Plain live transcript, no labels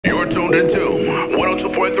tuned into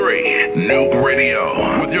 102.3 Nuke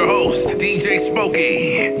Radio with your host, DJ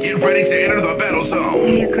Smokey. Get ready to enter the battle zone.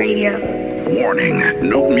 Nuke Radio. Warning,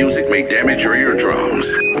 Nuke music may damage your eardrums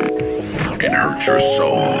and hurt your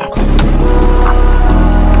soul.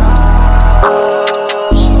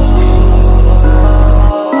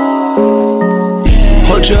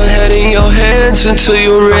 Hold your head in your hands until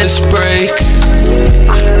your wrists break.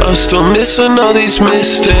 I'm still missing all these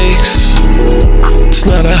mistakes. It's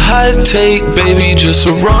not a hot take, baby, just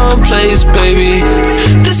a wrong place, baby.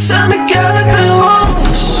 The sound of galloping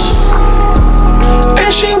wolves,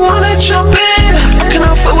 and she wanna jump in. I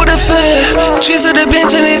cannot fuck with a fan. She's at the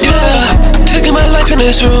bench and it, yeah. Taking my life in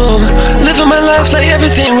this room, living my life like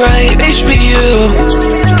everything right. HBU.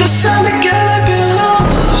 The sound of galloping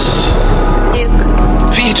wolves.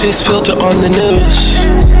 VJ's filter on the news.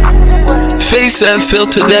 Face that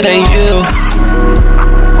filter, that ain't you.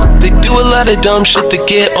 They do a lot of dumb shit to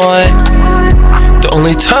get on. The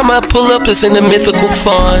only time I pull up is in the mythical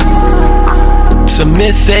font. It's a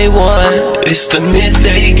myth they want, it's the myth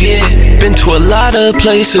they get. Been to a lot of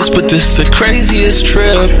places, but this is the craziest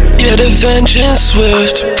trip. Yeah, the vengeance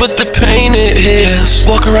swift, but the pain it hits.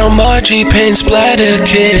 Walk around Margie, pain splatter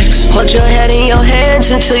kicks. Hold your head in your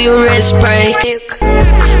hands until your wrists break.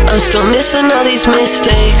 I'm still missing all these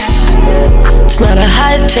mistakes. It's not a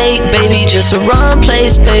hot take, baby, just a wrong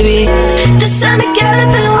place, baby. The sound of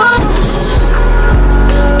galloping wolves,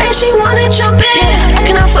 and she wanna jump in. Yeah, I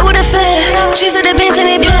cannot fuck with a fan. She's at the bench and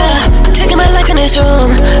it, yeah. Taking my life in this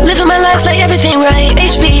room, living my life like everything right.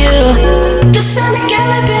 HBU. The sound of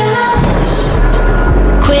galloping wolves.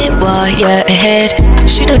 Quit while you're ahead.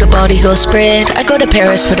 She do the body go spread. I go to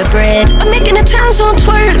Paris for the bread. I'm making the time zone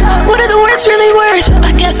twerk. What are the words really worth?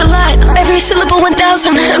 I guess a lot. Every syllable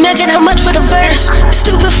 1,000. Imagine how much for the verse.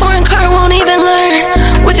 Stupid foreign car won't even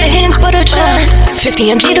learn. With the hands but a charm.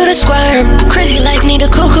 50 mg to the square. Crazy life need a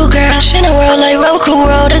cuckoo girl. Shannon world like Roku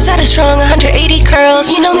world. Is that a strong 180 curls?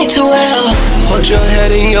 You know me too well. Hold your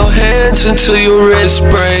head in your hands until your wrists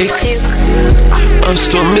break. I'm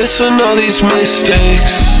still missing all these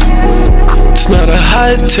mistakes. It's not a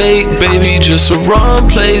hot take, baby, just a wrong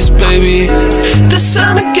place, baby. The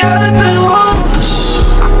sound of galloping wolves,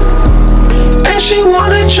 and she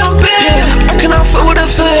wanna jump in. Yeah, I cannot fuck with a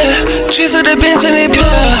fan. She's at the bench and it,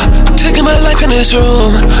 yeah. Taking my life in this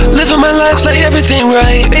room, living my life like everything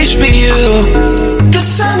right. HBU. The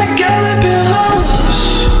sound of galloping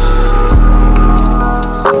wolves.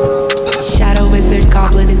 Shadow Wizard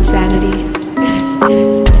Goblin Insanity.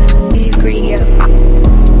 Nuke Radio.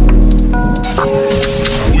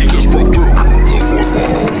 We just broke through the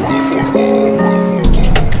fourth wall.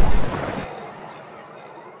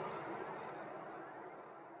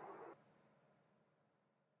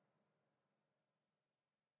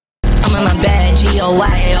 I'm in my bad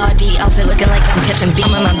GOYY outfit looking like I'm catching beat.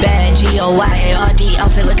 I'm in my bad GOYY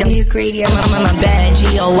outfit looking. Nuke Radio. I'm in my bad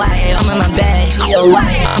GOYY. I'm in my bad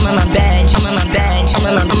GOYY. I'm in my bad. I'm in my bad. I'm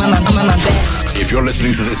in my bad. If you're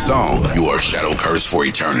listening to this song, you are shadow cursed for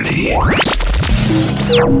eternity.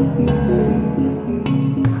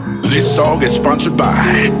 This song is sponsored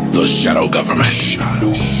by the Shadow Government.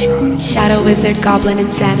 Shadow Wizard Goblin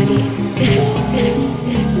Insanity.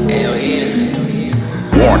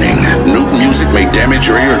 Warning, Nuke music may damage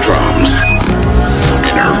your eardrums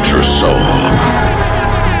and hurt your soul.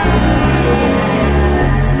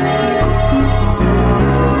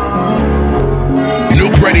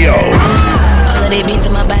 Nuke Radio. All of they beats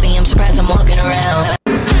in my body, I'm surprised I'm walking around.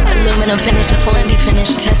 Aluminum finish before I be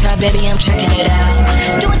finished. Test ride, baby, I'm checking it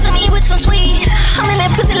out. Doing some E with some sweets. I'm in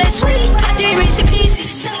that pussy like sweet. I did Reese's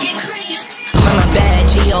Pieces, finna get crazy. I'm in my bad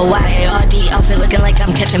GOYY outfit looking like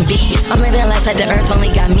I'm catching bees. I'm living life like the earth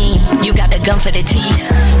only got me. You got the gun for the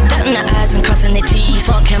teeth. Dotting the eyes and crossing the T's.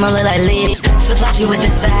 All camera look like lids. Savachi with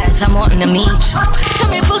the sides, I'm wanting to meet.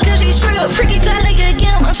 I'm in book cause she's real. Freaky fly like a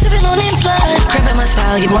gum, I'm sipping on implant. Cramping my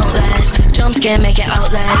style, you won't last. Jump scare, make it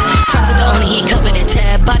outlast. Friends with the only heat, cover the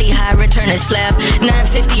tab. Body high, return to slap.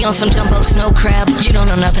 950 on some jumbo snow crab. You don't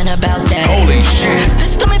know nothing about that. Holy shit. Her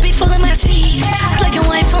stomach be full of my seed. Black and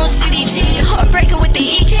white phone CDG. Heartbreaker with the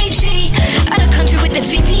EKG. Out of country with the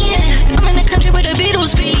VPN. I'm in the country with the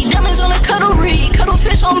Beatles be. Diamonds on a cuddle reed.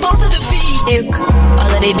 Cuddlefish on both of the feet. All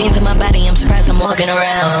of they beans in my body, I'm surprised I'm walking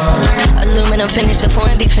around. Aluminum finish before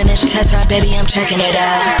I be finished. Test ride, baby, I'm checking it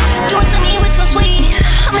out. Doing some E with some sweets.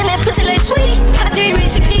 I'm in that pussy like sweet. I did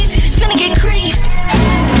Reese's Pieces, finna get creased.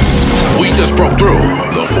 We just broke through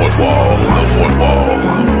the fourth wall. The fourth wall.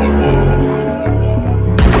 The fourth wall.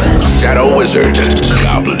 Shadow Wizard,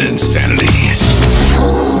 Goblin Insanity.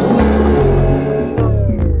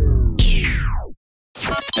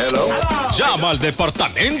 Hello? Jump Llama al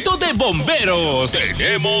departamento de bomberos.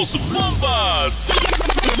 Tenemos bombas.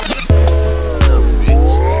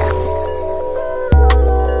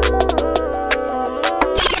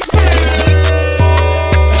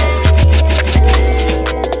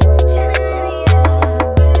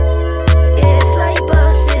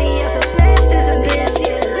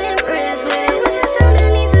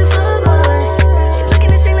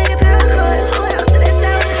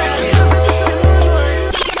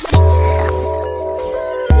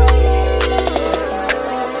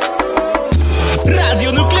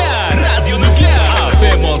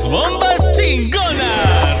 Bombas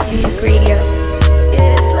chingonas.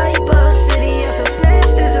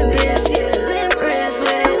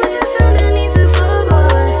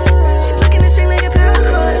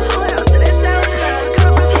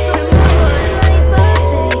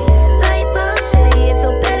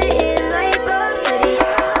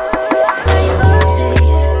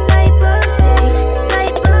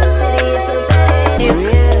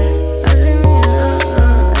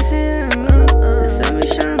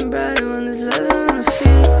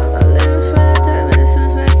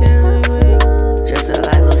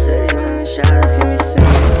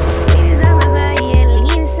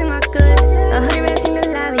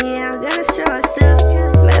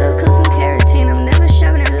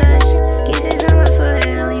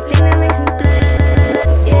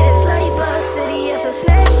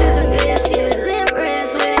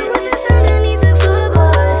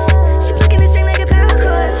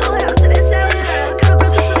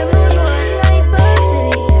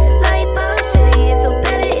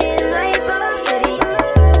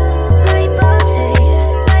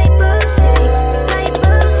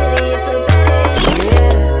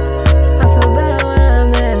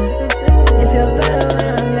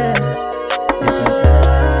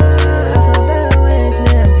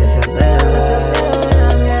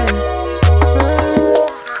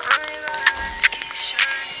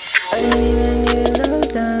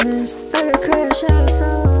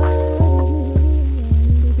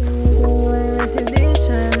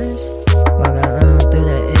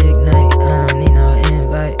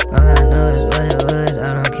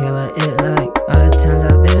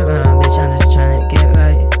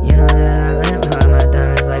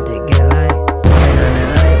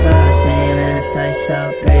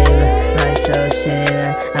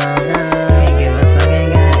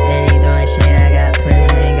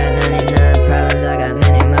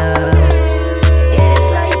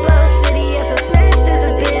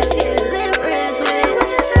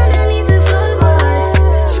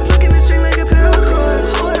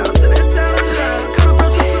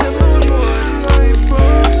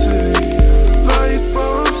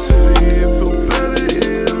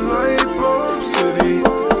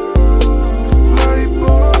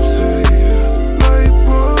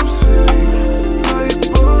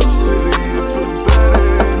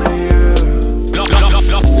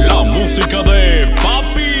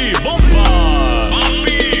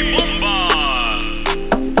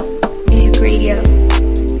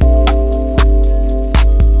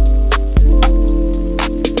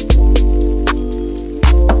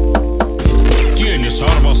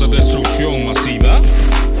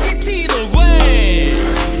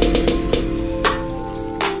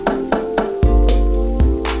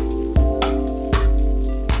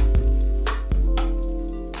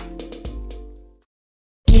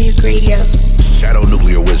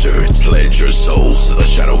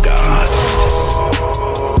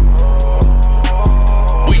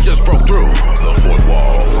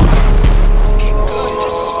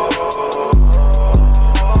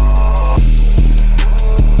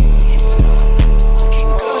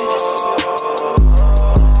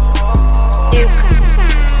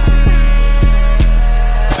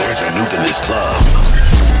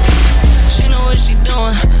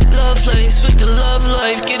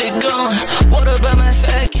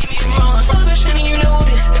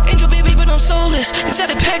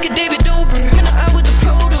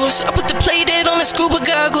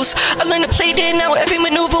 I learned to play dead now, every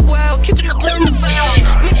maneuver wild. Keep it in the blend of foul.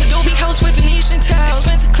 Mix Adobe house with Venetian tiles.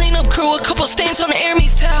 Expensive cleanup crew, a couple stains on the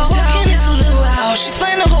Hermes towel. Walking is a little out, she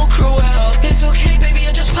flying the whole crew out. It's okay, baby,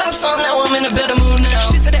 I just pop some, now I'm in a better mood now.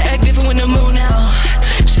 She said I act different when the moon out.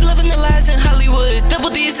 She loving the lies in Hollywood, double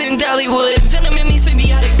D's in Dollywood. Venom in me,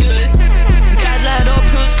 symbiotic good. God lied, all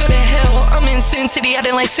pros go to hell. I'm in Sin City, I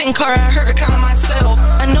didn't like Sin Car, I heard kind of myself.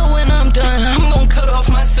 I know when I'm done, I'm gonna cut off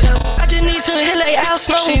myself. I just need some hit like Al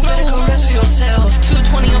Snow. She better come rest of yourself.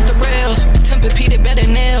 220 off the rails, Tempur-Pedic better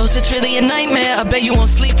nails. It's really a nightmare, I bet you won't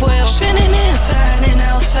sleep well. Spinning inside and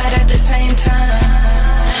outside at the same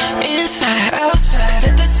time. Inside, outside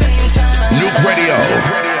at the same time. Nuke Radio.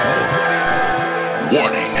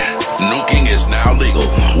 Warning, nuking is now legal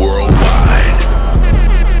worldwide.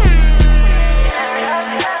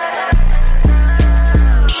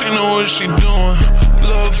 She know what she doing.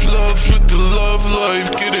 Love, love with the love life,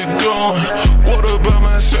 get it going. Water by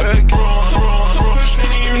my side, push,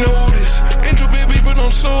 ain't even notice. Angel baby, but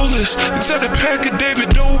I'm soulless. Inside a pack of David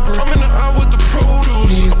Dober, I'm in the eye with the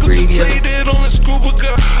produce. I put the PLAYDEAD on the scuba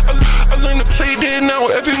guy. I learned to play dead now,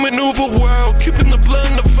 every maneuver wild. Keeping the blood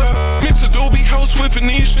in the vibe. Mix Adobe house with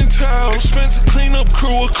Venetian tile. Expensive cleanup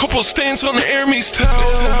crew, a couple stains on the Hermes towel.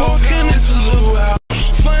 Walking is a little out.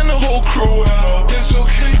 Flying the whole crew out. It's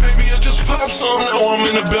okay, baby, I just pop some. Now I'm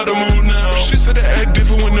in a better mood now. She said I act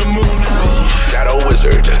different when the moon out. Shadow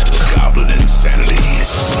Wizard, Goblin Insanity.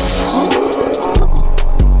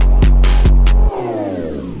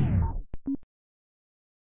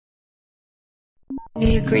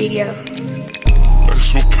 Nuke Radio.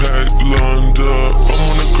 EXOPACK LUNGED UP. I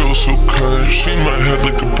want a girl so cut, she my head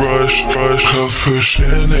like a brush. Cutfish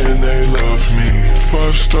in and they love me.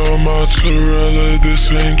 5-star mozzarella, this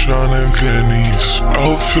ain't John and Vinny's.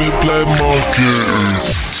 Outfit black market.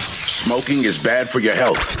 Smoking is bad for your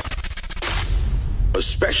health,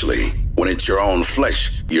 especially when it's your own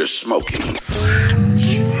flesh you're smoking.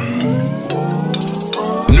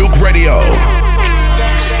 Nuke Radio.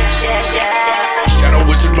 Shadow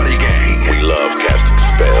Wizard Money Gang. We love casting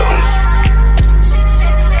spells.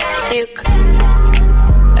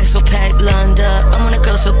 EXOPACK LUNGED UP. I want a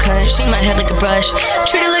girl so cut, she my head like a brush.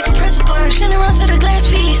 Treat her like a pretzel bar, shining around to the glass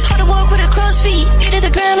piece. Hard to walk with her cross feet. Ear to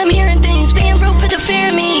the ground, I'm hearing things. Being broke put the fear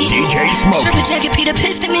in me. DJ Smokey. Triple jacket, Peter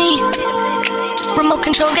pissed at me. Remote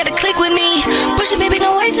control, gotta click with me. Push it, baby,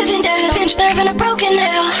 no ice of Vendetta. Pinch nerve and a broken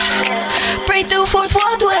nail. Break through, 4th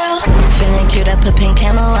wall dwell. Feeling cute, I put pink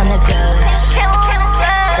camo on the dust.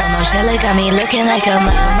 Shelly got me looking like a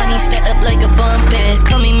mom. Money stacked up like a bump bed.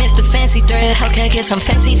 Call me Mr. Fancy Thread. Okay, get some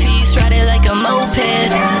fancy fees. Ride it like a moped. 3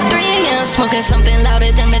 a.m. smoking something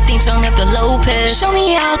louder than the theme song of the Lopez. Show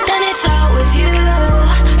me out, then it's out with you.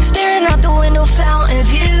 Staring out the window, fountain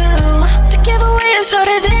view. To give away is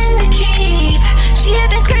harder than to keep. She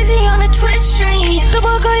acting crazy on a Twitch stream. The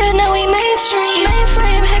BY Goyard, now we mainstream.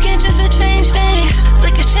 Mainframe hacking just to change things.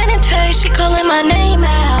 Like a Shannon tag, she calling my name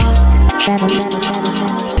out.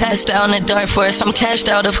 Passed out in the dark forest, I'm cashed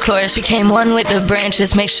out of course. Became one with the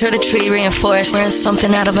branches, make sure the tree reinforced. Wearing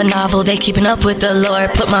something out of a novel, they keeping up with the lore.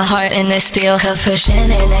 Put my heart in this steel, cutfish in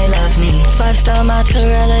and they love me. 5-star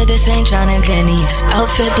mozzarella, this ain't John and Vinny's.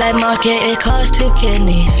 Outfit black market, it costs 2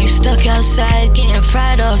 kidneys. You stuck outside, getting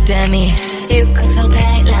fried off Demi.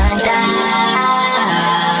 EXOPACK LUNGED UP.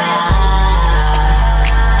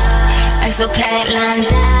 EXOPACK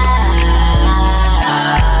LUNGED UP.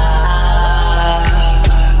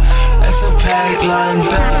 EXOPACK LUNGED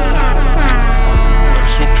UP.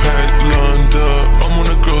 EXOPACK LUNGED UP. I want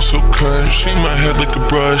a girl so cut, she my head like a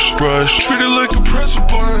brush. Treat her like a pretzel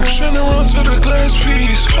bar, shining around to the glass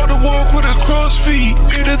piece. Hard to walk with her cross feet.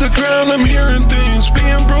 Ear to the ground, I'm hearing things.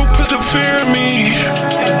 Being broke put the fear in me.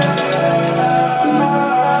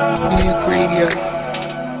 Nuke Radio.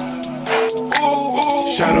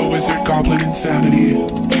 Shadow Wizard, Goblin Insanity.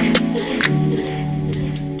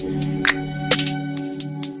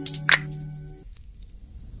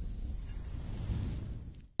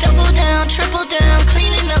 Triple down,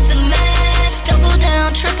 cleaning up the mess. Double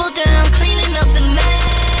down, triple down, cleaning up the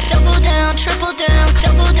mess. Double down, triple down,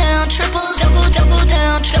 double down, triple, double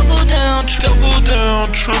down, triple down, Double down,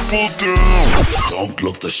 triple down. Don't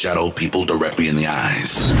look the shadow people directly in the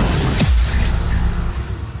eyes.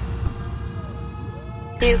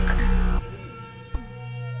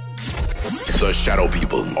 The shadow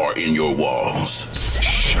people are in your walls.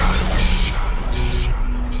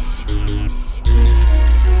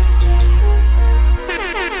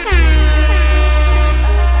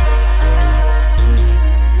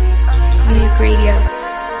 Radio.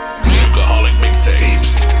 Alcoholic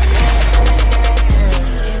mixtapes.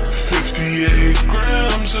 58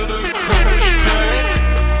 grams of the crash pack.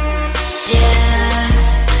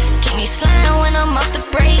 yeah. Keep me sliding when I'm off the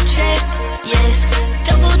brake check. Yes,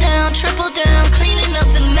 double down, triple down, cleaning up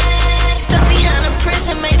the mess. Stuck behind a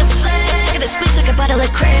prison, made a flag. Look at the squeeze like a bottle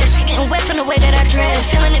of crash. She getting wet from the way that I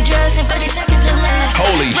dress. Feeling the drugs in 30 seconds or less.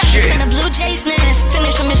 Holy Rockets shit. in a blue Jay's nest.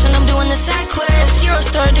 Finish a mission, I'm doing the side quest.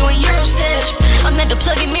 Eurostar doing Euro steps. I'm meant to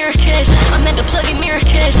plug in mirror cash. I'm meant to plug in mirror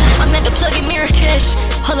cash. I'm meant to plug in mirror cash.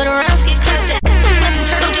 Hold it around, get clapped at. Snapping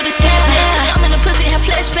turtle, do the snap. I'm in a pussy, have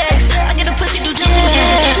flashbacks. I get a pussy, do jumping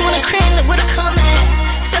jacks. She want a crane, look where to come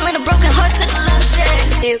at. Selling a broken heart to the love shack.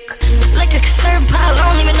 Like a conserve pile, I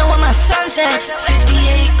don't even know where my son's at.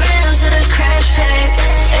 58 grams of the crash pack.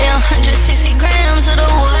 Yeah, 160 grams of the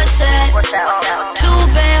what's that? 2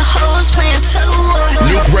 bad hoes playing tug of war.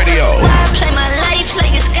 Nuke Radio. I play my life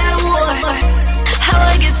like it's God of War. How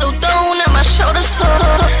I get so thrown on my shoulder sore.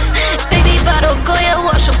 Baby bottle Goyard,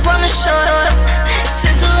 wash up on the shore.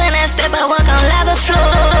 Sizzle in that step, I walk on lava floor.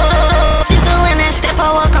 Sizzle in that step, I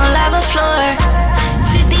walk on lava floor.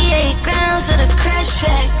 58 grams of the crash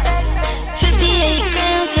pack. 58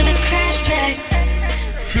 grams of the crash pack.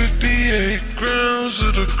 58 grams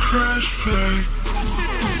of the crash pack.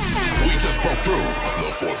 We just broke through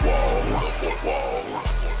the fourth wall. The fourth wall. The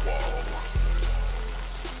fourth wall.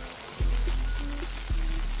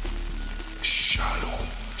 Shadow.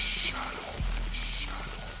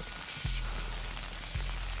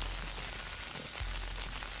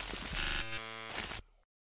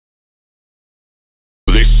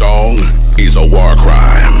 This song is a war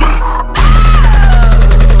crime.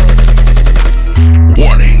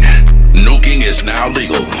 Warning, nuking is now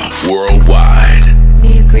legal worldwide.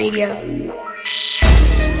 Nuke Radio.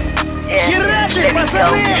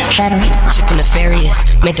 Chicken nefarious,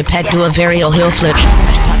 made the pack do a varial heel flip.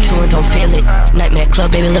 Pop 2 and don't feel it. Nightmare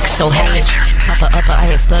club, baby, look so hellish. Pop a upper, I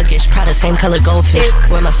ain't sluggish. Proud of same color goldfish.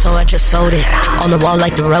 Where my soul, I just sold it. On the wall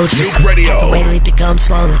like the roaches. Nuke Radio. The way leave the gum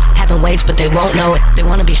swollen. Having weights, but they won't know it. They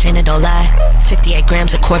wanna be Shayna, don't lie. 58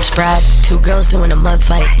 grams of corpse bride. 2 girls doing a mud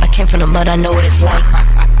fight. I came from the mud, I know what it's like.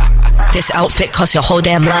 This outfit costs your whole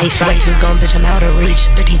damn life. Way too gone, bitch, I'm out of reach.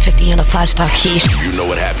 1350 on a 5-star quiche. You know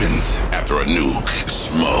what happens after a nuke.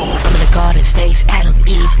 Smoke. I'm in the garden, snakes, Adam,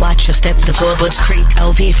 Eve. Watch your step, the floorboards creak.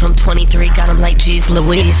 LV from 23, got him like G's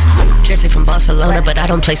Louise. Jersey from Barcelona, but I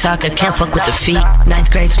don't play soccer. Can't fuck with the feet. 9th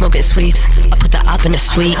grade smoking sweets. I put the op in the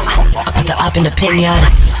suite. I put the op in the pinata.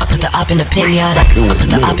 I put the op in the pinata. I put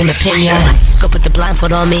the op in the pinata. Go put the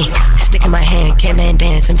blindfold on me. Stick in my hand, can't man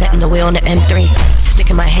dance. Inventing the wheel on the M3. Stick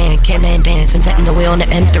in my hand, can't man dance. Inventing the wheel on the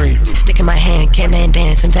M3. Stick in my hand, can't man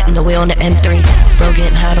dance. Inventing the wheel on the M3. Bro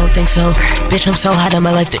getting high, don't think so. Bitch, I'm so hot in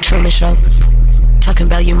my life, the Truman Show. Talking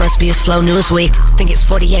about you must be a slow news week. Think it's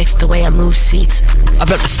 40x the way I move seats. I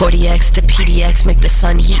brought the 40x to PDX, make the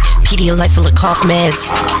sun heat. PD a life full of cough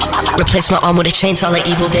meds. Replace my arm with a chainsaw like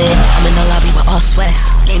Evil Dead. I'm in the lobby with all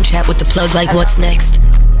SUEZ. Game chat with the plug like what's next.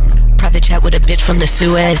 Private chat with a bitch from the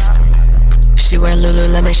SUEZ. She wear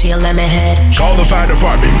Lululemon, she a lemon head. Call the fire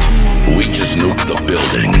department. We just nuked the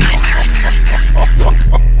building.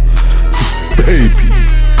 Bby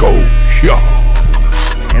Goyard.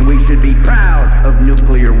 And we should be proud of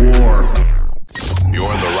nuclear war.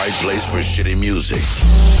 You're in the right place for shitty music.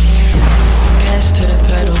 Gas to the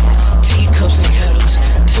pedal, teacups and kettles.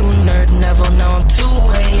 Too nerd, never know I'm too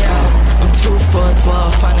way out. I'm too 4th wall,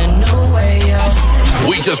 find a new way out.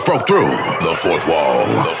 We just broke through the fourth wall.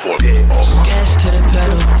 The fourth wall. Gas to the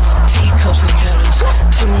pedal, teacups and kettles.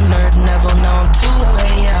 Too nerd, never know I'm too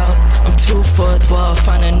way out. I'm too 4th wall,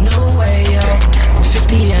 find a new way out.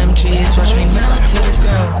 50 MGs, watch me melt to the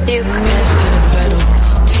ground. Gas to the pedal,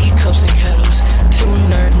 teacups and kettles. Too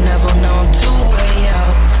nerd, never know I'm too way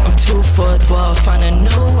out. I'm too 4th wall, find a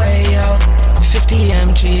new way out. 50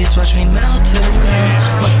 MGs, watch me melt to the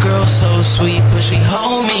ground. My girl so sweet, but she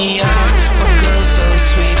hold me out. My girl so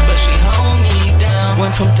sweet, but she hold me down.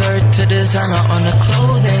 Went from dirt to designer on the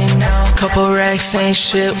clothing now. Couple racks ain't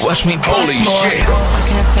shit, watch me bust more. Shit. I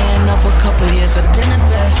can't say enough, a couple years I've been the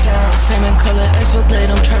best out. Salmon color exoblade,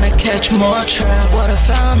 I'm tryna catch more trout. Water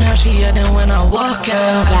fountain, how she acting when I walk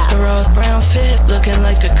out. Mr. Ross Brown fit, looking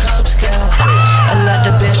like the Cub Scout. I like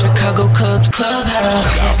the best Chicago Cubs clubhouse.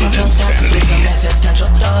 Existential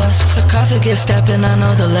thoughts. Sarcophagus stepping, I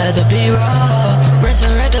know the leather be raw.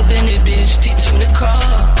 Resurrect up in it, bitch, teach you to crawl.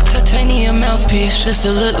 Titanium mouthpiece, just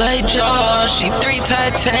to look like Jaws. She 3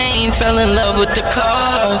 titane, fell in love with the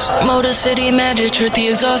cars. Motor City magic, trick the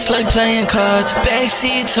exhaust like playing cards.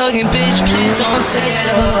 Backseat tugging, bitch, please don't say it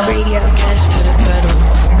all. Gas to the pedal,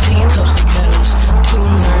 teacups and kettles. Too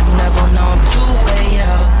nerd, never know I'm too way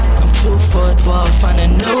out. I'm too 4th wall, find a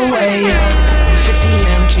new way out. 50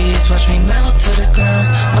 MGs, watch me melt to the ground.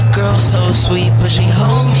 My girl so sweet, but she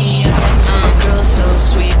hold me out. My girl so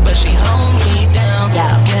sweet, but she hold me down.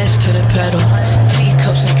 Gas to the pedal,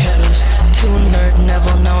 teacups and kettles. Too nerd,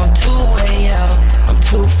 never know I'm too way out. I'm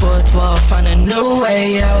too 4th wall, find a new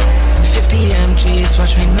way out. 50 MGs,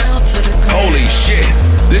 watch me melt to the ground. Holy shit,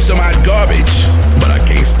 this is my garbage, but I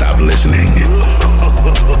can't stop listening.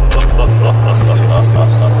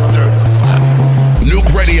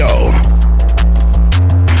 Nuke Radio.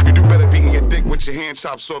 You do better beating your dick with your hand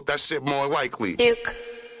chopped off. That shit more likely. Nuke.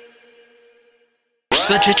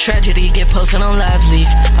 Such a tragedy, get posted on LiveLeak.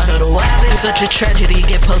 I know the why. Such a tragedy,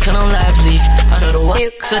 get posted on LiveLeak. I know the why.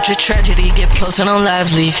 Such a tragedy, get posted on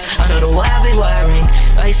LiveLeak. I know the why. Be wiring.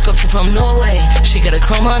 Ice sculpture from Norway. She got a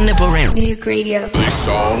chrome on nipple ring. Nuke Radio. This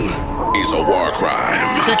song is a war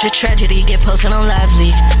crime. Such a tragedy, get posted on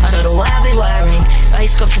LIVELEAK. I know the why I be wiring.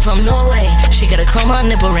 Ice sculpture from Norway. She got a chrome on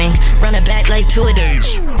nipple ring. Run it back like 2 a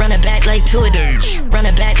days. Run it back like 2 a days. Run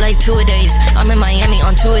it back like 2 a days. I'm in Miami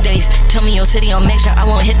on 2 a days. Tell me your city, I'll make sure I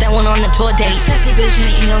won't hit that one on the tour date. Sexy bitch in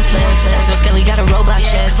the EO flex. So Skelly got a robot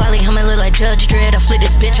chest. Folly Hummer look like Judge Dredd. I flip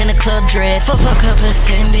this bitch in the club dread. Fuck up a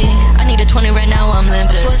Simbi. I need a 20 right now, I'm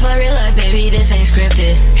limping. 4THWALL real life, baby, this ain't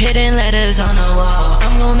scripted. Hidden letters on the wall,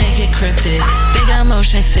 I'm gon' make it cryptic. Big got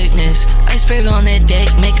motion sickness. Iceberg on their deck,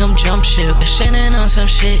 make them jump ship. Shannon on some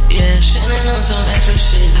shit, yeah. Shannon on some extra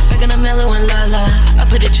shit. Back in the mellow and la-la. I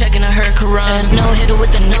put a check in a Hurricane. No hitter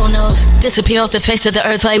with the no-nos. Disappear off the face of the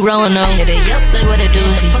earth like Roanoke. Hit it, yup, like what a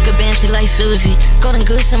doozy. Fuck a banshee like Susie. Golden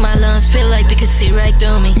goose in my lungs, feel like they could see right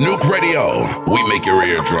through me. Nuke Radio, we make your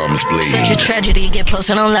eardrums bleed. Such a tragedy, get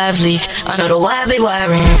posted on LIVELEAK. I know the why I be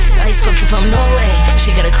wiring. Ice sculpture from Norway.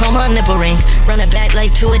 She got a chrome on nipple ring. Run it back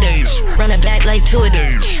like 2 a days. Run it back like 2 a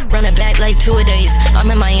days. Run it back like 2 a days. I'm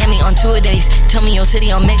in Miami on 2 a days. Tell me your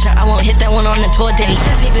city, I'll make sure I won't hit that one on the tour date.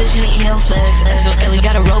 Sexy bitch in the EO flex. So Skelly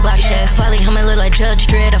got a robot chest. Folly Hummer look like Judge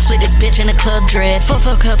Dredd. I flip this bitch in the club dread.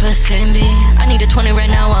 Fuck up a Simbi. I need a 20 right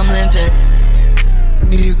now, I'm limping.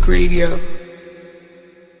 Nuke Radio.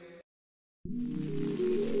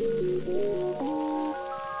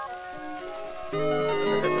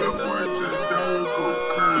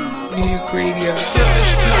 Nuke Radio.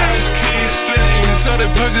 Stash ties, key stains, out of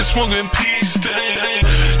pocket smoking peace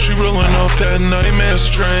stain. She rolling off that nightmare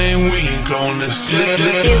strain. We ain't gonna sleep.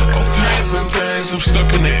 Off three different things, I'm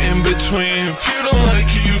stuck in the in-between. If you don't like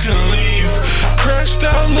it, you can leave. Crashed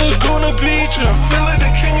out, look on the beach. I feel like the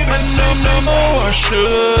king of the sea. No, I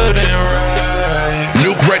shouldn't ride.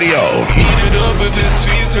 Nuke Radio. Eat it up if it's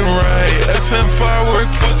season right. FM firework,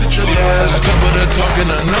 4th of July. Stop with the talking,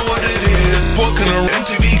 I know what it is. Walking around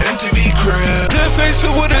MTV crib. That face it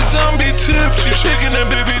with a zombie tips. You shaking that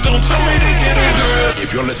baby, don't tell me to get a grip.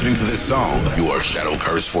 If you're listening to this song, you are shadow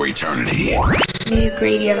cursed for eternity. Nuke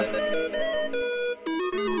Radio.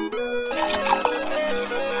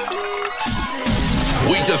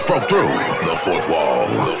 We just broke through the 4th wall.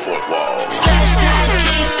 The 4th wall. Slash ties,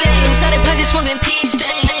 key stains, out of pocket smoking peace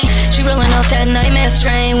stain. She rolling off that nightmare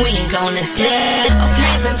strain. We ain't gonna sleep. Off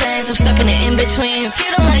three different things, I'm stuck in the in-between. If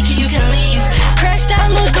you don't like it, you can leave. Crashed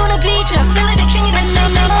out, look on the beach. I feel like the king of the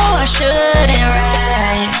sea. No, I shouldn't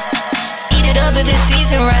ride. Eat it up if it's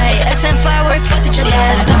season right. FM firework, 4th of July.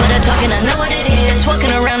 Stop with the talking, I know what it is.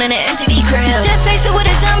 Walking around in an MTV crib. That face it with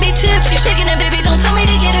a zombie tips. You shaking it, baby, don't tell me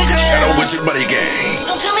to get a grip. Shadow Wizard Buddy Gang.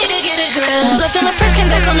 Don't tell me to get a grip. Left on the first, came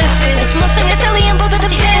back on the 5th. Mustang and Sally and both of the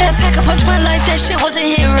 5th. Pack a punch my life, that shit wasn't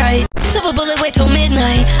hit right. Silver bullet, wait till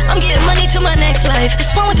midnight. I'm getting money to my next life.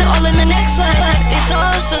 It's one with it all in the next life. It's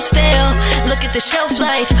all so stale. Look at the shelf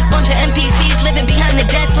life. Bunch of NPCs living behind the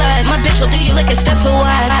desk lives. My bitch will do you like a step for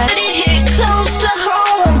wide. Let it hit close to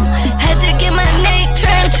home. Had to get my neck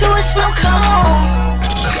turned to a snow cone.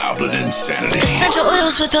 Goblin insanity. Essential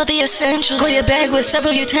oils with all the essentials. Goyard bag with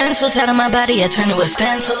several utensils. Out of my body, I turn to a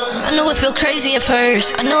stencil. I know it feel crazy at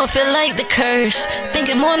first. I know it feel like the curse.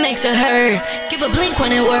 Thinking more makes it hurt. Give a blink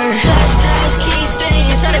when it works. Slash ties, key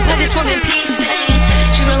stains, out of pocket smoking peace stain.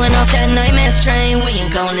 She rolling off that nightmare strain. We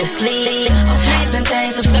ain't gonna sleep. Off three different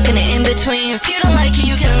things, I'm stuck in the in-between. If you don't like it,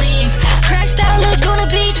 you can leave. Crashed out, look on the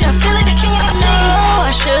beach. I feel like the king of the sea. No,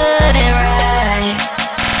 I shouldn't ride.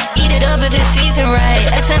 Eat it up if it's season right.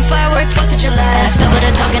 FM firework, 4th of July. Stop with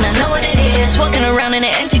the talking, I know what it is. Walking around in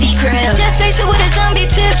an MTV crib. That face it with a zombie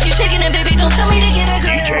tips. You shaking it, baby, don't tell me to get a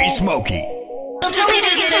grip. DJ Smokey. Don't tell me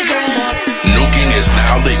to get a grip. Nuking is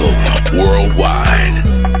now legal worldwide.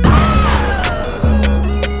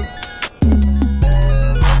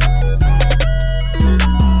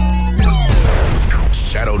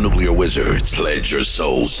 Shadow Nuclear Wizards, pledge your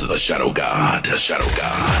souls to the Shadow God. The Shadow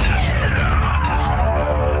God. The Shadow God.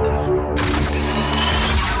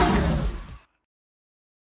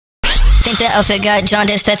 Think that outfit got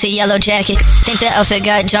jaundice, that's a yellow jacket. Think that outfit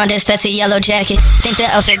got jaundice, that's a yellow jacket. Think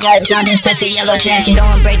that outfit got jaundice, that's a yellow jacket.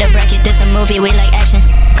 Don't break the bracket, this a movie, we like action.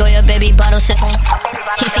 Go your baby, bottle sipping.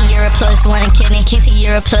 He see you're a +1 kidney, he see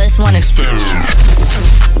you're a +1 experience.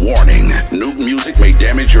 Warning, nuke music may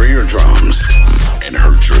damage your eardrums and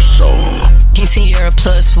hurt your soul. He see you're a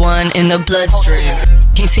 +1 in the bloodstream.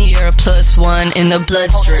 He see you're a +1 in the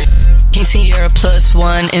bloodstream. He see you're a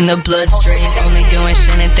 +1 in the bloodstream. Only doing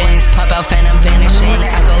shit and things, pop out phantom vanishing.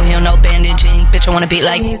 I go heal, no bandaging. Bitch, I wanna be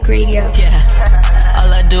like Nuke Radio. yeah. All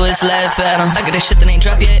all I do is laugh at them. I got this shit that ain't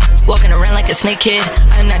dropped yet, walking around like a snake kid.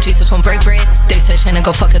 I'm not Jesus, won't break bread. They said Shannon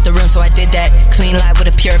go fuck up the room, so I did that. Clean live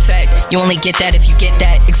with a pure fact. You only get that if you get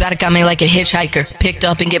that. Exotic got me like a hitchhiker, picked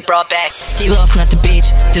up and get brought back. Ski off, not the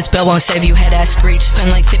beach. This bell won't save you, head ass screech.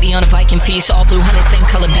 Spend like 50 on a Viking feast, all blue 100, same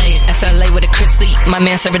color base. FLA with a Chrisley, my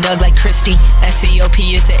man server dug like Christy.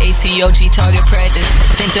 SEOP is an ACOG target practice.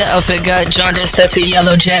 Think the outfit got jaundice, that's a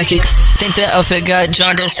yellow jackets. Think the outfit got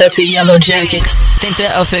jaundice, that's a yellow jackets. Think the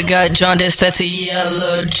outfit got jaundice, that's a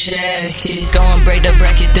yellow jacket. Go and break the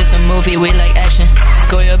bracket, this a movie, we like action.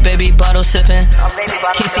 Goyard baby, bottle sipping.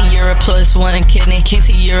 Can't see Europe plus one kidney. Can't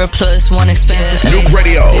see Europe plus one expensive. Nuke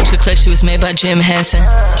Radio. Bitch, the clip she was made by Jim Henson.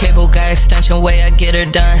 Cable guy extension, way I get her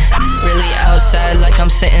done. Really outside like I'm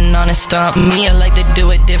sitting on a stump. Me, I like to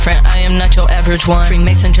do it different, I am not your average one.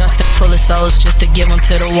 Freemason dressed full of souls just to give them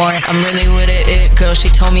to the one. I'm really with it girl, she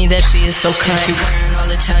told me that she is so kind. She wearing all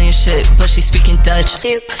Italian shit, but she speaking Dutch.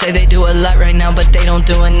 Say they do a lot right now, but they don't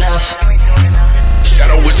do enough.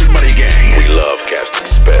 Shadow Wizard Money Gang. We love casting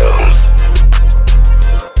spells.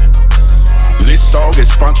 This song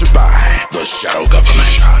is sponsored by the Shadow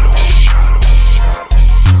Government.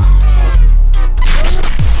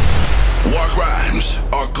 War crimes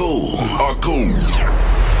are cool,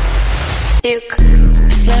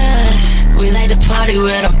 Slash, we like to party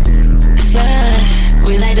with them. Slash,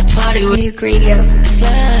 we like to party with Nuke Radio.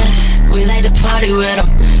 Slash, we like to party with them.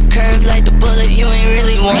 Curve like the bullet, you ain't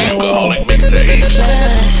really want it. Alcoholic mixtapes.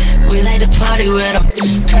 Slash, we like to party with them.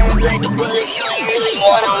 Curve like the bullet, you ain't really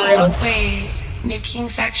want it with them. Wait,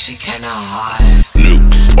 nuking's actually kinda hot.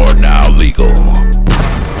 Nukes are now legal.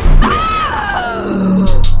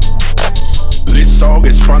 This song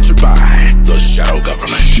is sponsored by the Shadow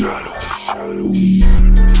Government.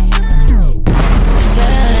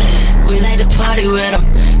 Slash, we like to party with them.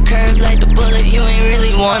 Curve like the bullet, you ain't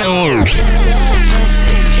really want it.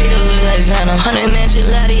 6K to look like Venom. 100 mansion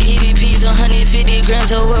laddie, EVPs, 150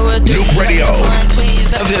 grams of World War III. Nuke Radio.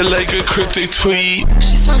 I feel like a cryptic tweet.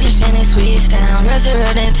 She smoking Shannon sweets down,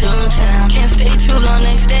 resurrecting Toontown. Can't stay too long,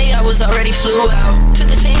 next day I was already flew out. Took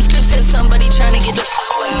the same scripts as somebody trying to get the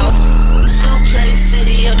flu out. Suplex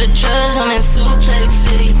City, of the drugs, I'm in Suplex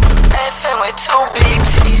City. FM with 2 big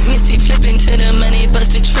titties. Misty flipping to the money,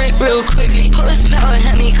 busted trick real quickly. Horsepower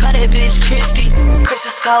had me, caught that bitch Christy.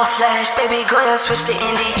 Crystal Skull Flash, Bby Goyard switch to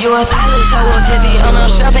indie. You a pilot, so a Vivi. Oh no,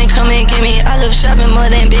 shopping, come and get me. I love shopping more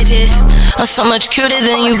than bitches. I'm so much cuter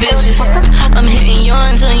than you bitches. I'm hitting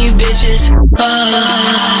yawns on you bitches.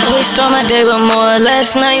 Always start my day with more.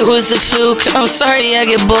 Last night was a fluke, I'm sorry I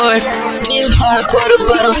get bored. Deep Park, water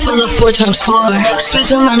bottle full of 4x4. Spent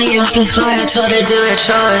the money off the floor, I told her do it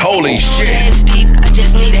short. Holy shit. Hands deep, I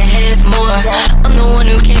just need a half more. I'm the one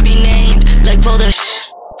who can't be named, like Volda.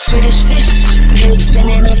 Swedish fish, head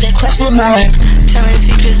spinning off that question mark. Telling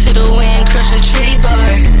secrets to the wind, crushing tree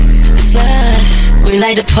bark. Slash, we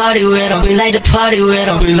like to party with them. We like to party with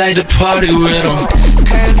them. We like to party with them.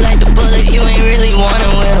 Curve like the bullet, you ain't really want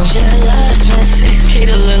it with them. Jdolla spent 6K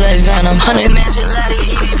to look like Venom. 100 mansion laddie,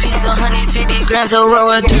 EVPs, 150 grams of World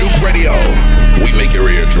War III. Nuke Radio. We make your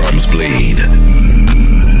eardrums bleed.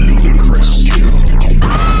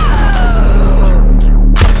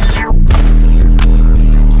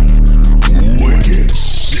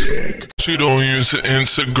 She don't use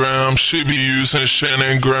Instagram, she be using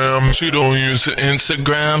SHANNONGRAM. She don't use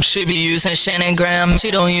Instagram, She be using SHANNONGRAM.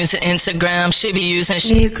 She don't use Instagram. She be using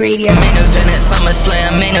Nuke Radio. Main event at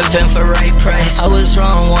SummerSlam. Main event for right price. I was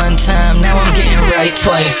wrong one time, now I'm getting right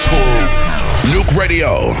twice. Nuke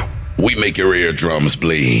Radio. We make your eardrums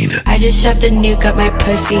bleed. I just shoved a nuke up my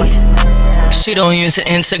pussy. She don't use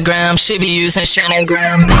Instagram, she be using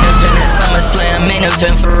SHANNONGRAM. Main event at SummerSlam, main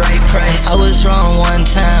event for right price. I was wrong one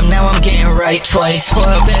time, now I'm getting right twice. Pour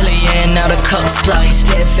a belly in, now the cup splice.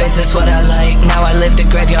 Dead face is what I like, now I live the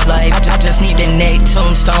graveyard life. I just need a Nate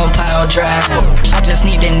Tombstone pile drive. I just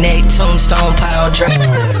need a Nate Tombstone pile drive.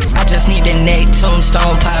 I just need a Nate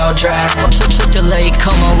Tombstone pile drive. Trip to Lake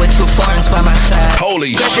Como with 2 foreigns by my side.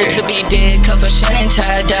 Holy shit. shit. To be dead, cuff a Shannon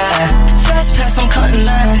tie-dye. Fast pass, I'm cutting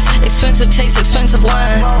lines. Expensive taste, expensive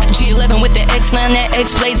wine. G11 with the X9, that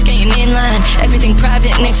X-Blade skating in line. Everything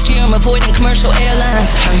private, next year I'm avoiding commercial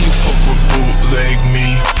airlines. how you fuck with bootleg me?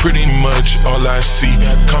 Pretty much all I see.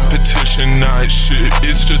 Competition, not shit,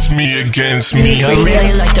 it's just me against me. I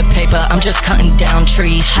really like the paper, I'm just cutting down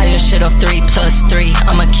trees. Higher shit off 3 + 3,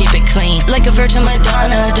 I'ma keep it clean. Like a Virgin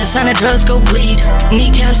Madonna, designer drugs go bleed.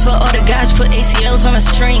 Kneecaps for all the guys, put ACLs on a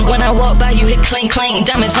string. When I walk by you hit cling cling.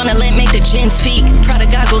 Diamonds on the lid make the gin speak. Prada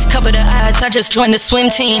goggles cover the eyes, I just joined the swim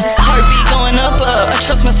team. Heartbeat going up. I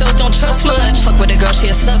trust myself, don't trust much. Fuck with a girl, she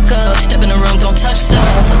a suck up. Step in the room, don't touch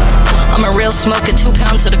stuff. I'm a real smoker, 2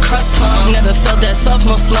 pounds of the crust pump. Never felt that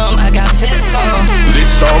sophomore slum, I got vet songs. This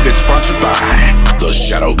song is sponsored by the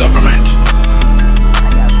Shadow Government.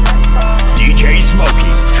 DJ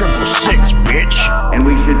Smokey, 666, bitch. And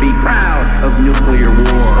we should be proud of nuclear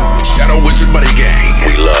war. Shadow Wizard Money Gang.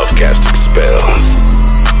 We love casting spells.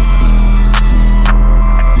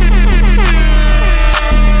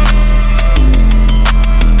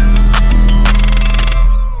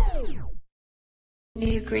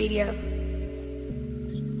 Nuke Radio.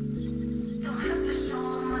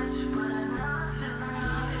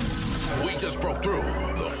 We just broke through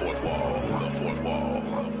the fourth wall. The fourth wall.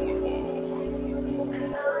 The fourth wall.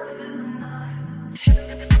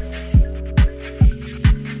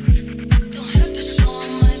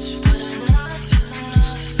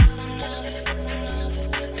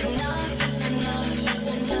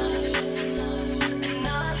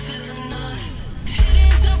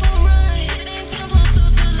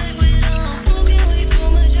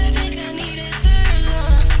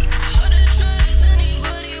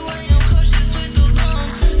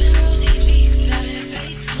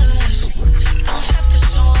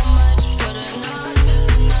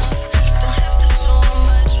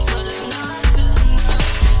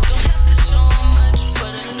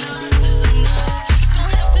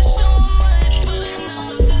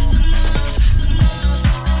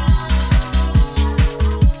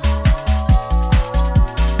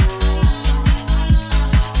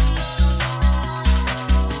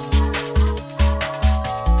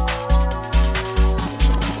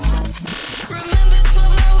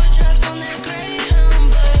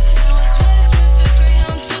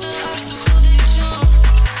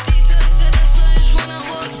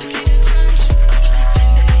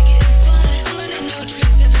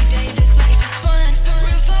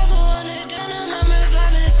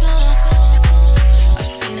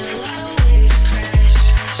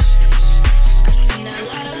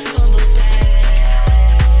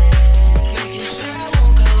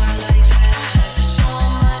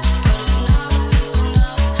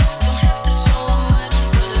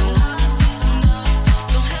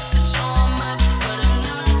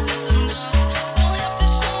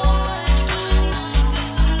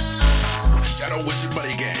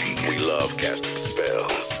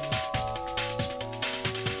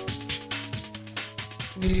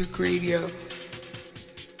 Nuke Radio.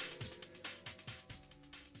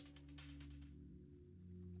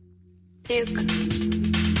 Nuke.